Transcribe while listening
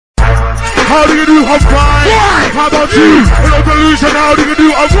How do you do? I'm fine. How about you? No delusion. How do you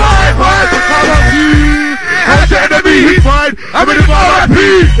do? I'm fine. How about you? How's your enemy? He's fine. I'm in the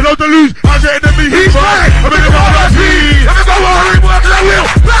RIP. No delusion. How's your enemy? He's fine. I'm in the RIP. Let me go on. Work I will.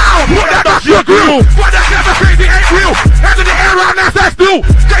 Now, put that dust your grill. What that never crazy ain't real. Hands in the air around that's new.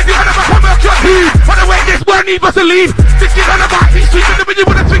 Crazy on the back of your team. On the way this one need us to leave. This kid on the back. He's sweeping the middle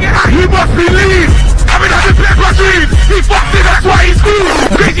with a swing it out. He must believe. I mean, I've been playing my dreams. He fucked it, that's why he's cool.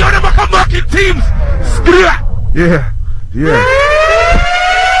 Crazy on the back of Merkin teams. Yeah.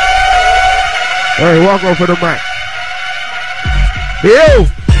 Hey, walk off for the mic. Yo.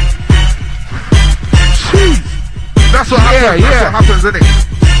 Jeez. That's what happens. That's what happens, isn't it?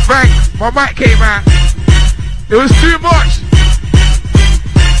 Frank, my mic came out. It was too much.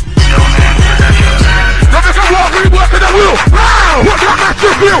 Let me come walk, rework in the wheel. Wow! What that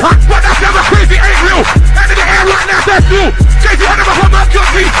master feel? What that never crazy ain't real. Hand in the air right now, that's new. Crazy on the back of my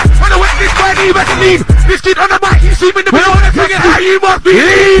team. On the way this man, he better leave. This kid on the mic, he's sweeping the middle and figuring how you must be. I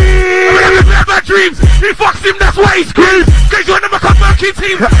mean, I've been my dreams. He fucks him, that's why he screams. Crazy on the back of my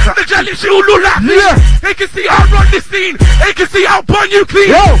team. The jelly shit will look like me. They can see how I run this scene. They can see how burn you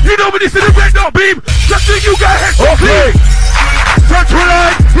clean. You know when this is a red dot beam. Just so you got head so clean. Central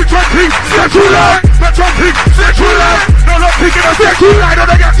line, we try to peak. Central line, Central peak. Central line, no not peaking us. Central line, no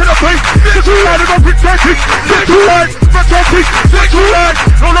they get to the peak. Central line, no not peak. Central line, Central peak. Central line,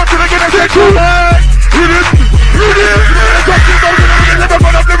 no not to the get a Central line. Riddim.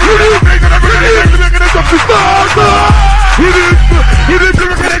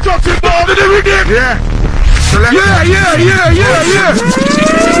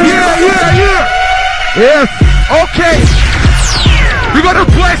 Yes. Okay. We got the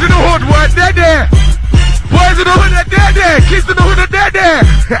boys in the hood, they're there. Boys in the hood, they're there. Kids in the hood, they're there.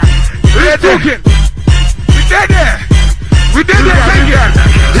 We're talking. We dead there. We dead there, take it.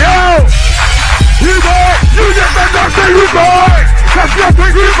 Yo! You boy! You just better not say you boy! That's your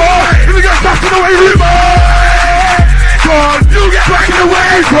thing, you boy! You get back in the way, you boy! Son, you get back in the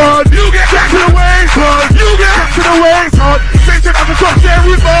way, son! You get back in the way, son! You get back in the way, son! Station at the top there,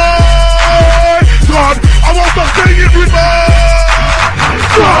 you boy! Son, I won't stop saying it, you boy!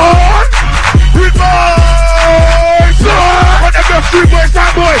 Son! With boy! Son! I got the best street boy, son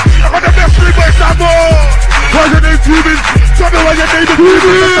boy! I got the best street boy, son boy! Why's your name fuming? Tell me why your name is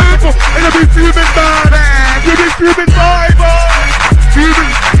fuming! And you be fuming, man! You be fuming, boy!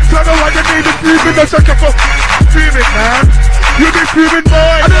 Fuming! Tell me why your name is fuming! Don't check for fuming, man! You be fuming,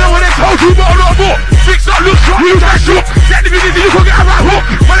 boy! I don't know what they told you, but a lot more! Fix up, look strong, you that shook! Get the music, you can get a right hook!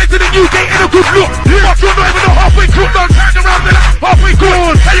 Run into the new gate and a good look! Fuck, you're not even a halfway crook! Don't turn around, be like halfway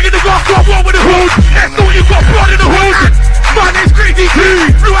good! How you get the glass off one with the hood? That's all you got, blood in the hood! My name's Crazy T!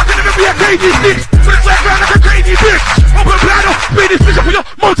 Blue, I can never be a crazy snitch! But it's like round like a crazy bitch! Open bladder, spin this bitch up with your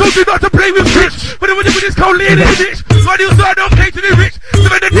mom told you not to play with bitch! But when you with this cold lady in the bitch! God, you saw I don't play to the rich!